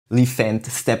Lefant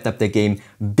stepped up their game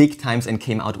big times and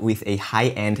came out with a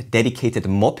high-end dedicated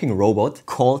mopping robot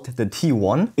called the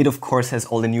T1. It of course has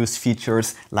all the newest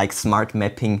features like smart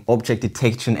mapping, object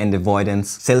detection and avoidance,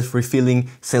 self-refilling,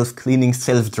 self-cleaning,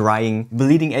 self-drying,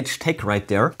 bleeding edge tech right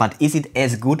there. But is it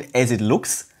as good as it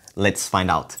looks? Let's find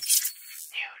out.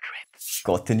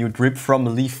 Got the new drip from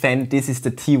Lefant. This is the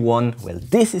T1. Well,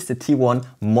 this is the T1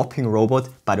 mopping robot.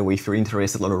 By the way, if you're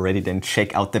interested already, then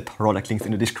check out the product links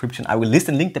in the description. I will list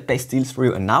and link the best deals for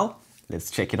you. And now,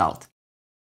 let's check it out.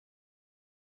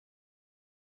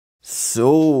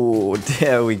 So,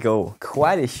 there we go.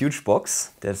 Quite a huge box.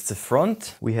 That's the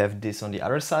front. We have this on the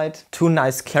other side. Two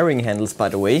nice carrying handles, by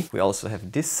the way. We also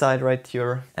have this side right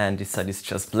here. And this side is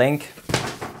just blank.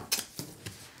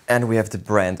 And we have the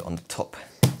brand on the top.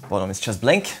 Bottom is just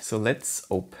blank, so let's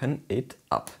open it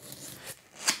up.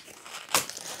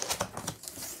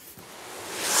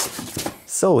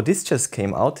 So this just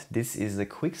came out. This is the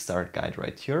quick start guide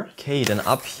right here. Okay, then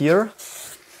up here,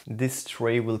 this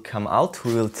tray will come out.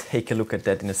 We will take a look at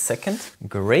that in a second.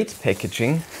 Great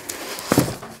packaging.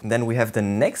 Then we have the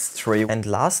next tray. And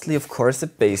lastly, of course, the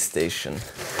base station.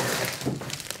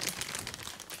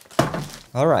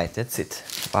 All right, that's it.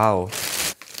 Wow,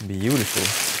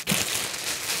 beautiful.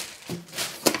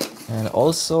 And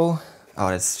also, oh,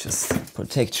 that's just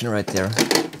protection right there.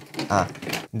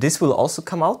 This will also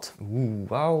come out. Ooh,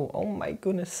 wow, oh my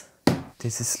goodness.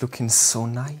 This is looking so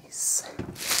nice.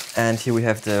 And here we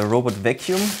have the robot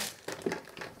vacuum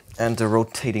and the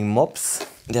rotating mops.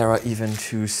 There are even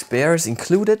two spares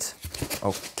included.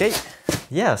 Okay,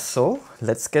 yeah, so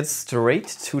let's get straight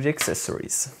to the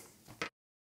accessories.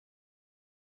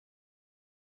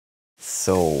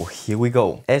 So here we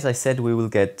go. As I said, we will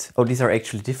get, oh, these are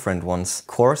actually different ones,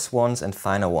 coarse ones and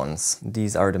finer ones.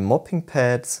 These are the mopping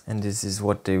pads, and this is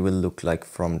what they will look like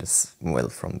from this, well,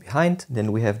 from behind.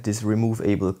 Then we have this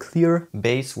removable clear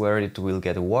base where it will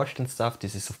get washed and stuff.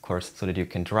 This is of course so that you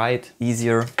can dry it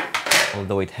easier,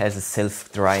 although it has a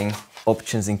self-drying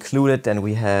options included. And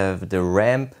we have the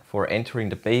ramp for entering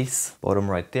the base, bottom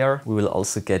right there. We will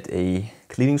also get a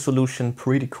cleaning solution,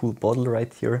 pretty cool bottle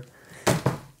right here.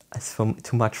 It's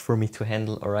too much for me to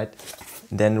handle, all right.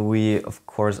 Then we, of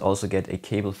course, also get a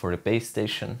cable for the base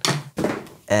station.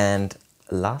 And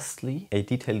lastly, a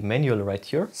detailed manual right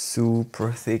here.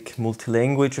 Super thick,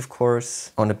 multi-language, of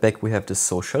course. On the back, we have the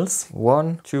socials.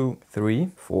 1, 2, 3,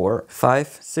 4,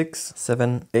 5, 6,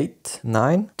 7, 8,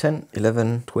 9, 10,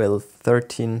 11, 12,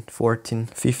 13, 14,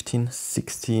 15,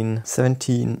 16,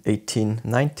 17, 18,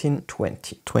 19,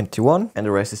 20, 21, and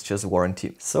the rest is just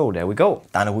warranty. So there we go.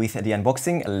 Done with the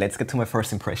unboxing. Let's get to my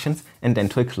first impressions and then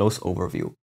to a close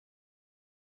overview.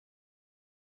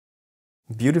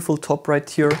 Beautiful top right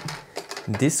here.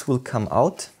 This will come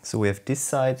out. So we have this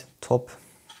side, top,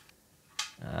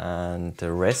 and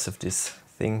the rest of this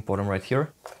thing, bottom right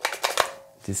here.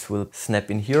 This will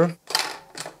snap in here.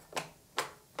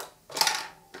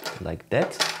 Like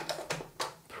that.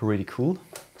 Pretty cool.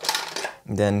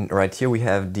 Then right here we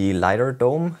have the LiDAR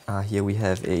dome. Here we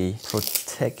have a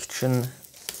protection.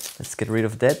 Let's get rid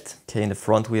of that. Okay, in the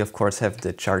front we of course have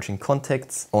the charging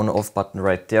contacts, on/off button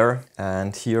right there.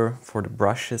 And here for the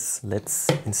brushes, let's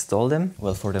install them.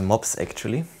 Well, for the mops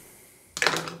actually.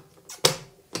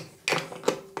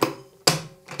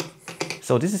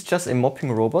 So this is just a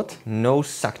mopping robot, no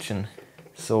suction.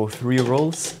 So 3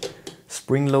 rolls,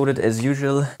 spring-loaded as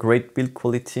usual, great build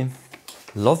quality,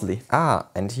 lovely.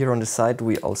 And here on the side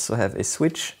we also have a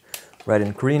switch. Red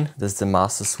and green, that's the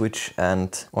master switch,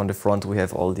 and on the front we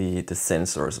have all the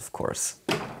sensors, of course.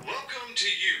 Welcome to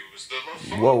use the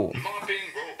Lefant mopping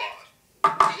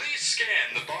robot. Please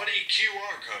scan the body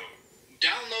QR code,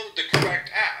 download the correct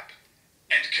app,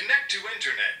 and connect to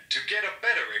internet to get a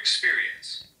better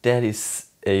experience. That is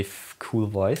a cool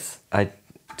voice. I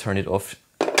turn it off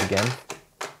again.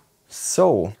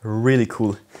 So, really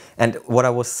cool. And what I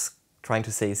was trying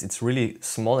to say is it's really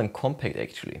small and compact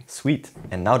actually. Sweet.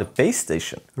 And now the base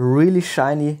station. Really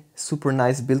shiny, super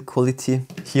nice build quality.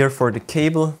 Here for the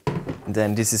cable.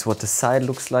 Then this is what the side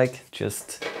looks like.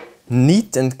 Just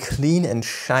neat and clean and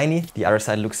shiny. The other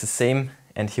side looks the same.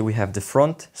 And here we have the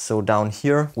front. So down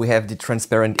here we have the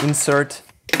transparent insert.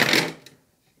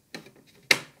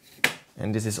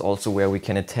 And this is also where we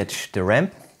can attach the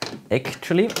ramp.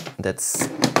 Actually, that's,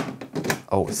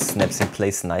 oh, it snaps in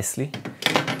place nicely.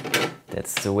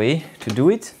 That's the way to do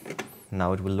it.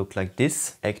 Now it will look like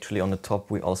this. Actually on the top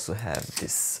we also have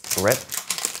this wrap.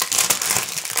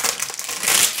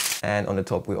 And on the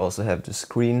top we also have the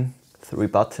screen, 3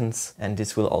 buttons. And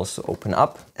this will also open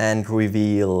up and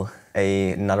reveal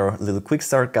another little quick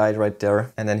start guide right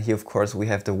there. And then here of course we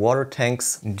have the water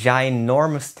tanks,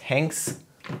 ginormous tanks.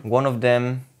 One of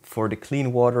them for the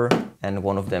clean water and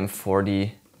one of them for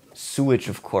the sewage,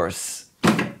 of course.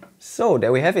 So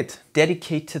there we have it.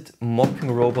 Dedicated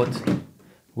mopping robot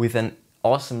with an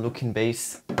awesome looking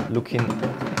base, looking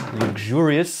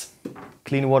luxurious.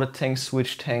 Clean water tank,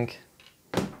 sewage tank,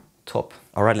 top.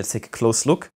 All right, let's take a close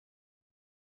look.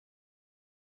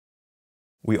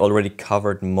 We already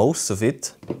covered most of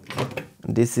it.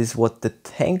 This is what the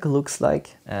tank looks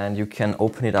like, and you can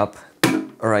open it up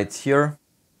right here.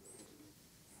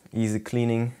 Easy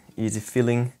cleaning, easy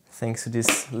filling, thanks to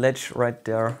this ledge right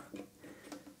there.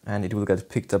 And it will get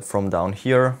picked up from down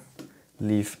here,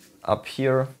 leave up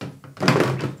here.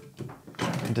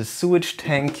 The sewage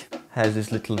tank has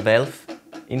this little valve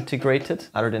integrated.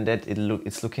 Other than that,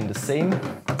 it's looking the same.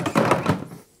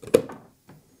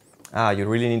 You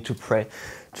really need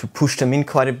to push them in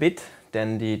quite a bit.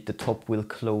 Then the top will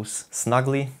close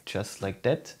snugly, just like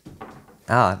that.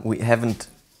 We haven't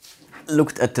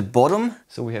looked at the bottom.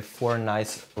 So we have 4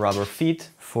 nice rubber feet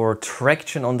for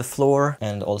traction on the floor.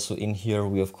 And also in here,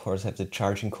 we of course have the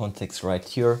charging contacts right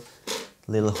here.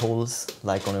 Little holes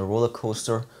like on a roller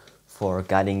coaster for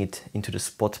guiding it into the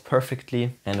spot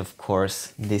perfectly. And of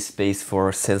course, this space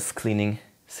for self-cleaning,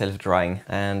 self-drying.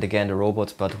 And again, the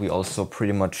robot, but we also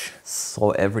pretty much saw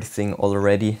everything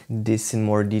already. This in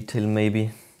more detail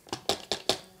maybe.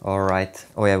 All right.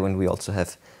 Oh yeah, when we also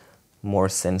have more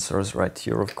sensors right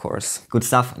here, of course. Good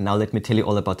stuff. Now let me tell you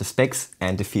all about the specs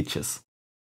and the features.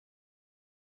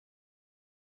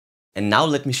 And now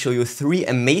let me show you 3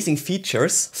 amazing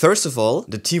features. First of all,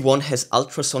 the T1 has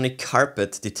ultrasonic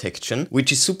carpet detection,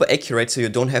 which is super accurate, so you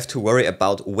don't have to worry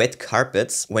about wet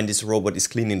carpets when this robot is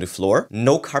cleaning the floor.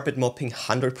 No carpet mopping,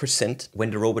 100%.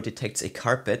 When the robot detects a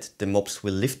carpet, the mops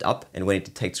will lift up, and when it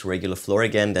detects regular floor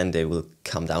again, then they will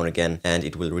come down again and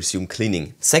it will resume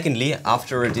cleaning. Secondly,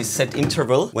 after this set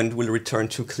interval, when it will return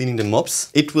to cleaning the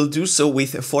mops, it will do so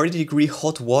with 40-degree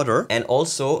hot water, and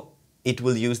also it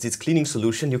will use this cleaning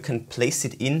solution. You can place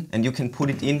it in and you can put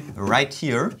it in right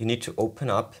here. You need to open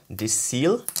up this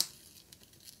seal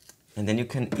and then you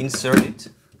can insert it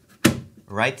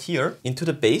right here into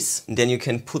the base. And then you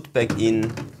can put back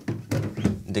in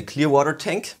the clear water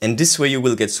tank. And this way you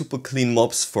will get super clean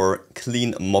mops for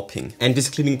clean mopping. And this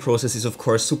cleaning process is of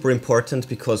course super important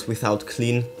because without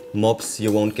clean mops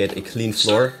you won't get a clean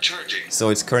floor. So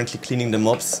it's currently cleaning the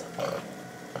mops,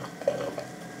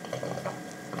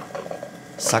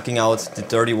 sucking out the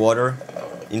dirty water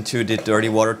into the dirty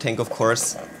water tank, of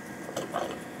course.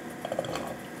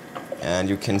 And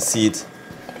you can see it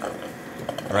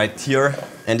right here.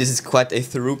 And this is quite a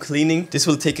thorough cleaning. This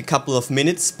will take a couple of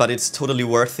minutes, but it's totally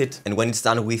worth it. And when it's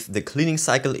done with the cleaning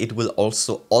cycle, it will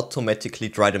also automatically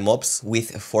dry the mops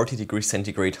with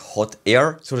 40°C hot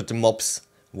air so that the mops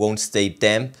won't stay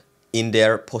damp in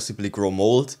there, possibly grow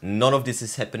mold. None of this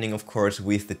is happening, of course,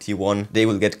 with the T1. They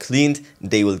will get cleaned,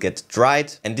 they will get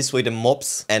dried, and this way the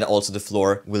mops and also the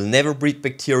floor will never breed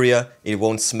bacteria, it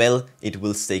won't smell, it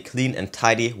will stay clean and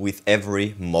tidy with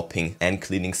every mopping and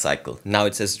cleaning cycle. Now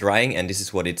it says drying, and this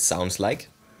is what it sounds like.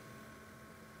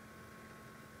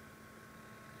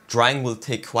 Drying will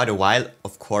take quite a while,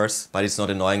 of course, but it's not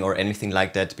annoying or anything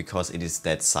like that because it is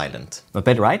that silent. Not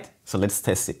bad, right? So let's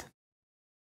test it.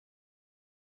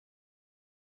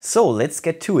 So let's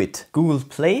get to it. Google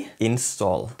Play,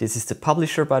 install. This is the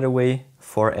publisher, by the way,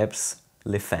 for apps,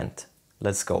 Lefant.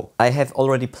 Let's go. I have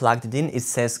already plugged it in. It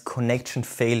says connection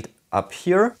failed up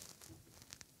here.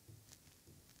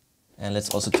 And let's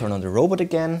also turn on the robot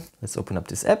again. Let's open up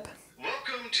this app.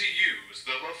 Welcome to use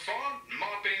the Lefant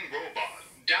mopping robot.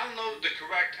 Download the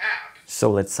correct app. So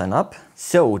let's sign up.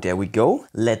 So there we go.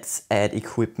 Let's add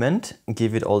equipment,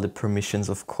 give it all the permissions,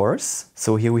 of course.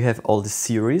 So here we have all the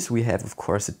series. We have, of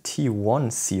course, a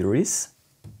T1 series.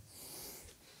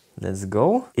 Let's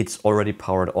go. It's already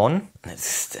powered on. Let's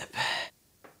step.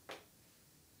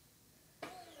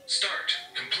 Start.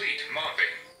 Complete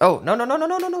mopping. Oh,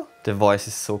 no. The voice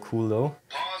is so cool though.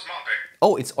 Pause mopping.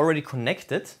 Oh, it's already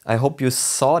connected. I hope you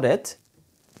saw that.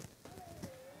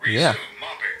 Resume Yeah.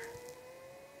 mopping.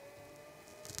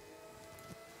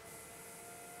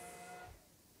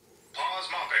 Pause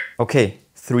mopping. Okay,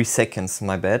 3 seconds,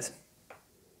 my bad.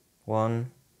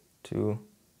 1, 2,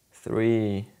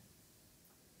 3.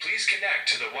 Please connect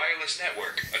to the wireless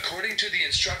network according to the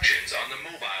instructions on the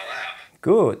mobile app.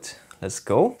 Good. Let's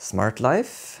go. Smart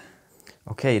Life.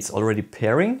 Okay, it's already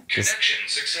pairing. Connection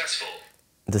successful.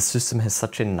 The system has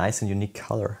such a nice and unique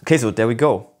color. Okay, so there we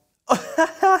go.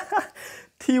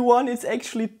 T1 is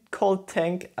actually called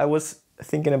tank. I was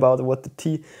thinking about what the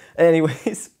T...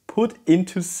 Anyways, put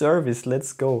into service.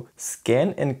 Let's go.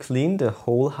 Scan and clean the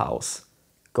whole house.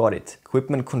 Got it.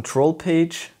 Equipment control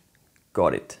page.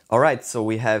 Got it. All right, so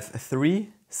we have 3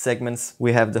 segments.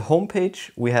 We have the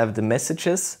homepage, we have the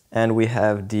messages, and we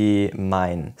have the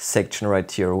mine section right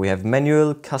here. We have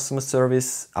manual, customer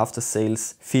service, after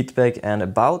sales, feedback, and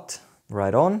about.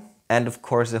 Right on. And of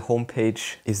course the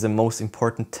homepage is the most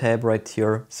important tab right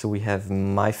here. So we have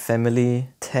my family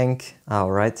tank.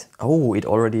 All right. Oh, it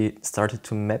already started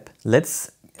to map.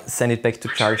 Let's send it back to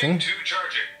charging.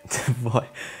 Boy,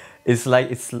 it's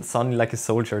sounding like a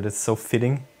soldier. That's so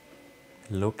fitting.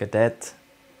 Look at that.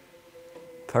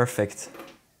 Perfect.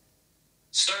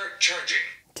 Start charging.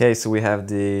 Okay, so we have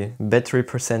the battery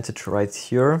percentage right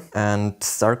here and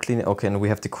start cleaning. Okay, and we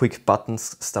have the quick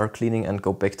buttons, start cleaning and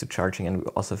go back to charging, and we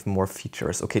also have more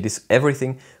features. Okay, this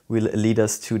everything will lead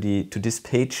us to this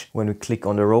page when we click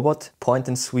on the robot. Point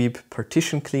and sweep,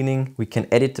 partition cleaning. We can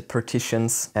edit the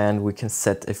partitions and we can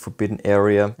set a forbidden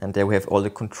area, and there we have all the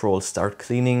controls. Start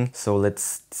cleaning. So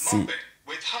let's see. Mopping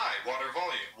with high water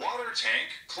volume. Water tank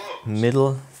closed.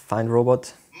 Middle, find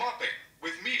robot. Mopping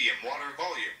with medium water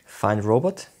volume. Find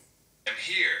robot. I'm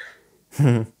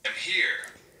here. I'm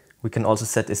here. We can also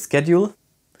set a schedule.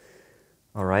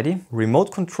 Alrighty.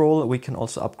 Remote control, we can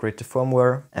also upgrade the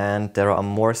firmware, and there are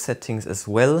more settings as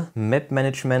well. Map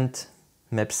management,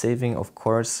 map saving, of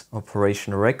course,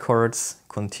 operation records,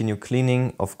 continue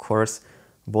cleaning, of course,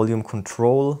 volume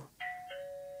control.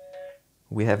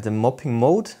 We have the mopping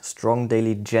mode, strong,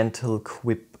 daily, gentle,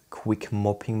 quick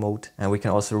mopping mode, and we can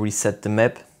also reset the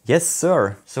map. Yes,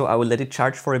 sir. So I will let it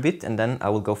charge for a bit and then I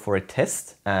will go for a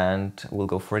test and we'll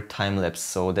go for a time lapse.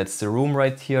 So that's the room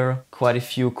right here. Quite a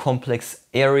few complex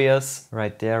areas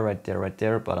right there, right there, right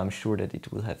there, but I'm sure that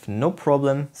it will have no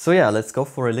problem. So yeah, let's go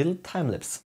for a little time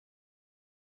lapse.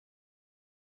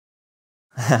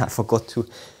 I forgot to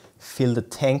fill the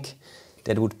tank.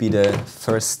 That would be the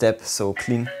first step. So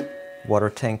clean water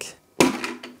tank.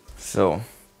 So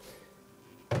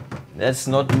that's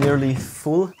not nearly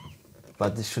full,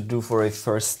 but this should do for a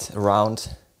first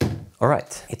round. All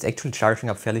right, it's actually charging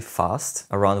up fairly fast,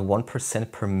 around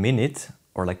 1% per minute,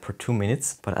 or like per 2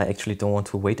 minutes, but I actually don't want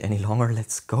to wait any longer.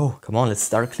 Let's go. Come on, let's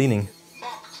start cleaning.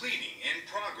 Mop cleaning in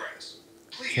progress.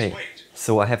 Please wait.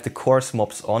 So I have the coarse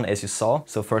mops on, as you saw.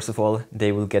 So first of all,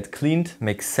 they will get cleaned.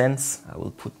 Makes sense. I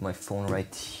will put my phone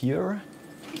right here.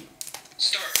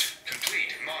 Start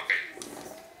complete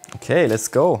mopping. Okay, let's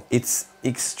go. It's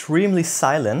extremely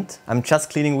silent. I'm just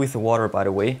cleaning with the water, by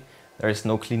the way. There is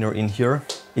no cleaner in here.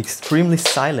 Extremely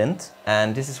silent.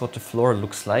 And this is what the floor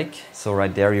looks like. So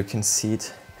right there you can see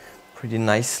it pretty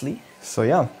nicely. So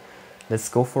yeah, let's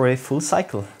go for a full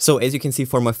cycle. So as you can see,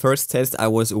 for my first test, I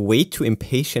was way too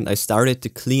impatient. I started the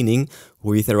cleaning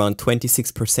with around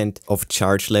 26% of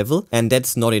charge level. And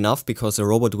that's not enough because the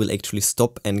robot will actually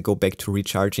stop and go back to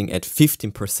recharging at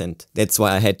 15%. That's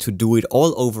why I had to do it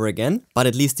all over again. But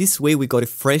at least this way we got a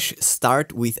fresh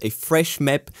start with a fresh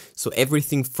map. So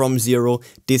everything from zero.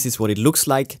 This is what it looks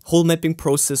like. Whole mapping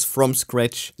process from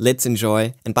scratch. Let's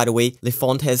enjoy. And by the way,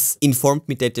 Lefant has informed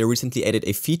me that they recently added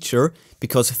a feature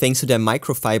because thanks to their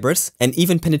microfibers, and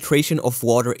even penetration of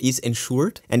water is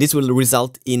ensured. And this will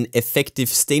result in effective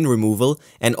stain removal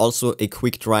and also a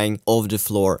quick drying of the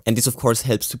floor. And this of course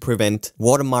helps to prevent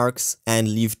watermarks and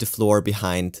leave the floor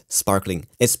behind sparkling,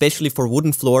 especially for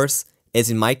wooden floors, as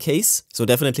in my case. So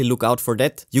definitely look out for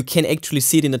that. You can actually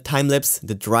see it in the time lapse,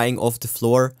 the drying of the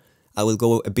floor. I will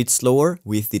go a bit slower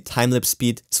with the time-lapse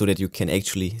speed so that you can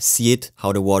actually see it,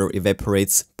 how the water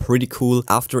evaporates. Pretty cool.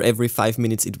 After every 5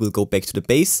 minutes it will go back to the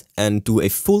base and do a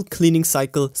full cleaning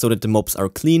cycle so that the mops are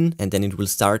clean, and then it will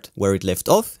start where it left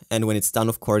off, and when it's done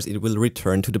of course it will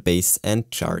return to the base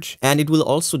and charge. And it will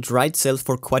also dry itself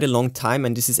for quite a long time,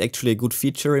 and this is actually a good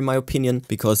feature in my opinion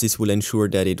because this will ensure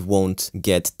that it won't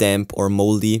get damp or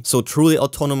moldy. So truly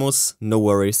autonomous, no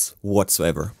worries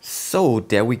whatsoever. So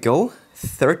there we go.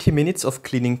 30 minutes of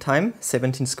cleaning time,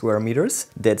 17 square meters.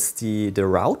 That's the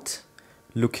route.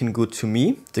 Looking good to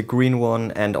me. The green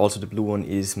one and also the blue one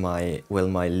is my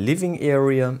living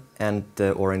area, and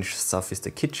the orange stuff is the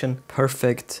kitchen.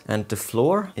 Perfect. And the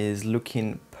floor is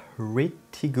looking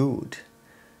pretty good.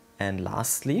 And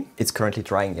lastly, it's currently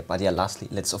drying, but yeah, lastly,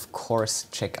 let's of course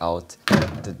check out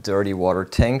the dirty water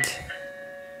tank.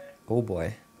 Oh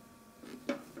boy.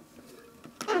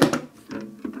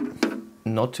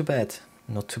 Not too bad.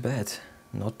 Not too bad,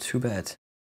 not too bad.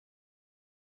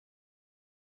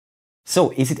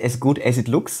 So is it as good as it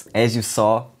looks? As you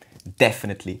saw,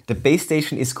 Definitely. The base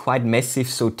station is quite massive,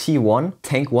 so T1,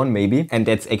 tank 1 maybe, and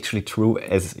that's actually true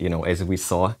as, you know, as we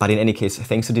saw. But in any case,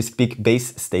 thanks to this big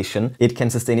base station, it can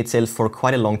sustain itself for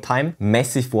quite a long time.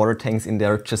 Massive water tanks in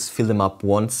there, just fill them up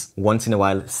once in a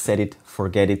while, set it,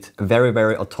 forget it. Very,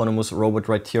 very autonomous robot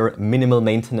right here, minimal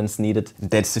maintenance needed.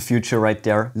 That's the future right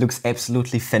there. Looks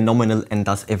absolutely phenomenal and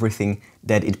does everything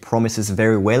that it promises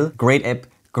very well. Great app.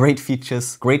 Great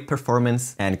features, great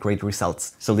performance and great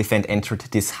results. So Lefant entered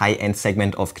this high-end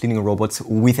segment of cleaning robots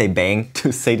with a bang,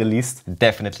 to say the least.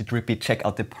 Definitely trippy. Check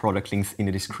out the product links in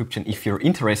the description if you're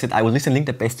interested. I will link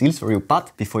the best deals for you,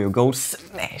 but before you go,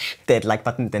 smash that like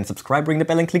button, then subscribe, ring the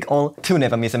bell and click all to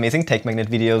never miss amazing tech magnet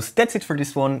videos. That's it for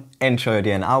this one. Enjoy your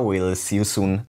day and I will see you soon.